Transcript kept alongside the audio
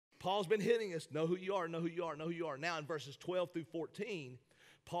Paul's been hitting us, know who you are, know who you are, know who you are. Now in verses 12 through 14,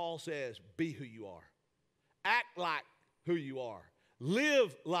 Paul says, be who you are. Act like who you are.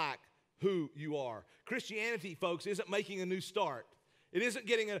 Live like who you are. Christianity, folks, isn't making a new start. It isn't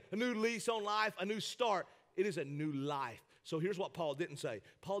getting a new lease on life, a new start. It is a new life. So here's what Paul didn't say.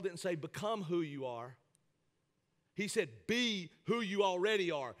 Paul didn't say become who you are. He said be who you already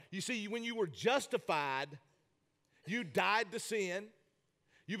are. You see, when you were justified, you died to sin.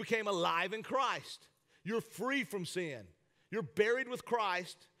 You became alive in Christ. You're free from sin. You're buried with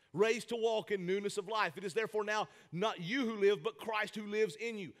Christ, raised to walk in newness of life. It is therefore now not you who live, but Christ who lives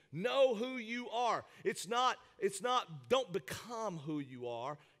in you. Know who you are. It's not, don't become who you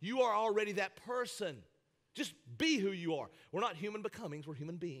are. You are already that person. Just be who you are. We're not human becomings, we're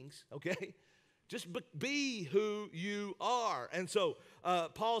human beings, okay? Just be who you are. And so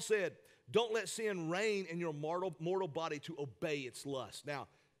Paul said, don't let sin reign in your mortal body to obey its lust. Now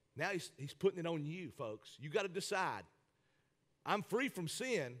he's putting it on you, folks. You got to decide. I'm free from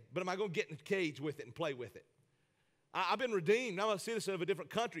sin, but am I going to get in a cage with it and play with it? I've been redeemed. I'm a citizen of a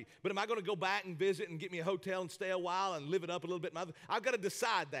different country, but am I going to go back and visit and get me a hotel and stay a while and live it up a little bit? I've got to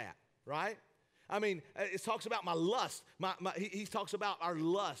decide that, right? I mean, it talks about my lust. He talks about our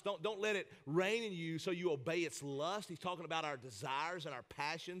lust. Don't let it reign in you so you obey its lust. He's talking about our desires and our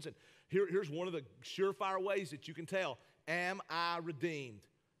passions. And here's one of the surefire ways that you can tell, am I redeemed?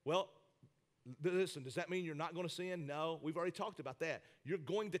 Well, listen, does that mean you're not going to sin? No, we've already talked about that. You're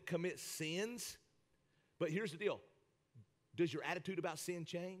going to commit sins, but here's the deal. Does your attitude about sin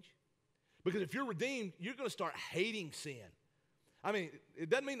change? Because if you're redeemed, you're going to start hating sin. I mean,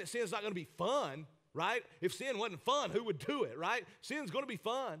 it doesn't mean that sin's not going to be fun, right? If sin wasn't fun, who would do it, right? Sin's going to be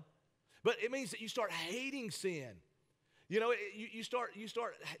fun, but it means that you start hating sin. You know, you start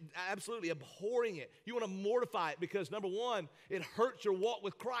absolutely abhorring it. You want to mortify it because, number one, it hurts your walk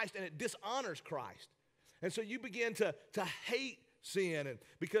with Christ and it dishonors Christ. And so you begin to hate sin, and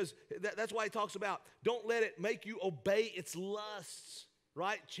because that's why he talks about don't let it make you obey its lusts,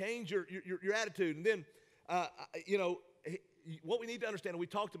 right? Change your attitude. And then, you know, what we need to understand, and we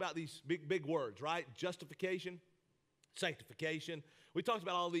talked about these big words, right? Justification, sanctification. We talked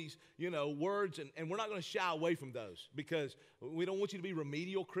about all these, you know, words, and we're not going to shy away from those because we don't want you to be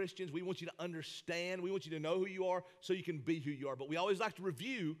remedial Christians. We want you to understand. We want you to know who you are so you can be who you are. But we always like to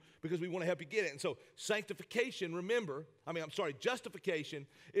review because we want to help you get it. And so sanctification, justification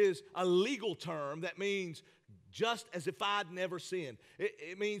is a legal term that means just as if I'd never sinned.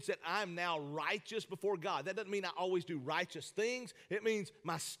 It means that I'm now righteous before God. That doesn't mean I always do righteous things. It means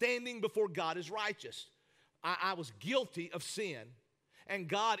my standing before God is righteous. I was guilty of sin. And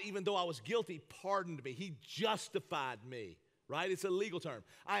God, even though I was guilty, pardoned me. He justified me, right? It's a legal term.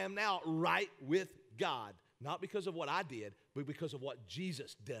 I am now right with God, not because of what I did, but because of what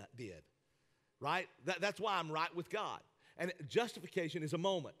Jesus did, right? That's why I'm right with God. And justification is a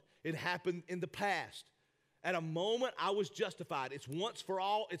moment. It happened in the past. At a moment, I was justified. It's once for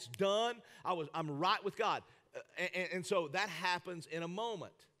all. It's done. I'm right with God. And so that happens in a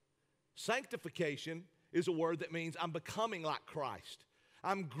moment. Sanctification is a word that means I'm becoming like Christ.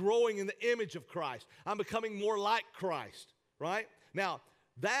 I'm growing in the image of Christ. I'm becoming more like Christ, right? Now,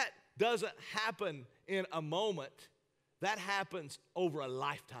 that doesn't happen in a moment. That happens over a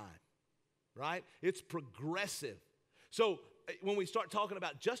lifetime, right? It's progressive. So when we start talking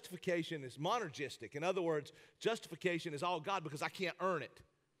about justification, it's monergistic. In other words, justification is all God because I can't earn it.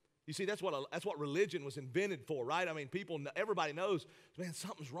 You see, that's what religion was invented for, right? I mean, everybody knows, man,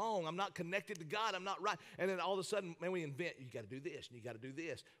 something's wrong. I'm not connected to God. I'm not right. And then all of a sudden, man, we invent, you got to do this and you got to do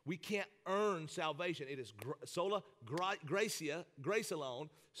this. We can't earn salvation. It is sola gratia, grace alone,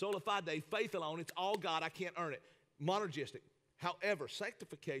 sola fide, faith alone. It's all God. I can't earn it. Monergistic. However,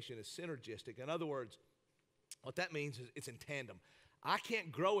 sanctification is synergistic. In other words, what that means is it's in tandem. I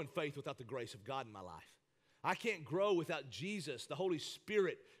can't grow in faith without the grace of God in my life. I can't grow without Jesus, the Holy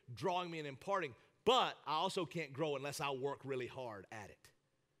Spirit, drawing me and imparting. But I also can't grow unless I work really hard at it.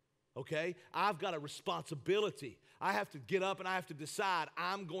 Okay? I've got a responsibility. I have to get up and I have to decide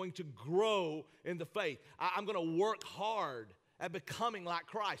I'm going to grow in the faith. I'm going to work hard at becoming like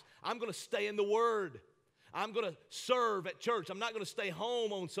Christ. I'm going to stay in the Word. I'm going to serve at church. I'm not going to stay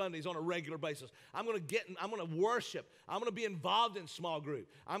home on Sundays on a regular basis. I'm going to worship. I'm going to be involved in small group.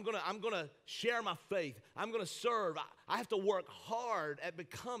 I'm going to share my faith. I'm going to serve. I have to work hard at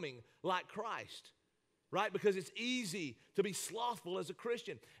becoming like Christ, right? Because it's easy to be slothful as a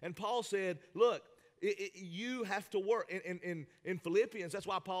Christian. And Paul said, look, you have to work. In Philippians, that's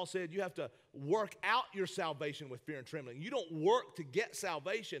why Paul said you have to work out your salvation with fear and trembling. You don't work to get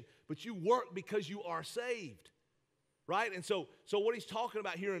salvation, but you work because you are saved, right? And so what he's talking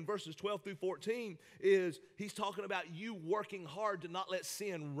about here in verses 12 through 14 is he's talking about you working hard to not let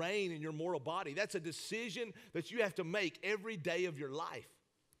sin reign in your mortal body. That's a decision that you have to make every day of your life.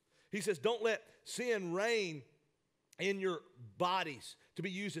 He says, don't let sin reign in your bodies to be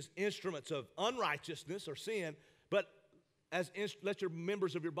used as instruments of unrighteousness or sin, but let your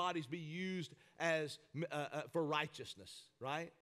members of your bodies be used as for righteousness, right?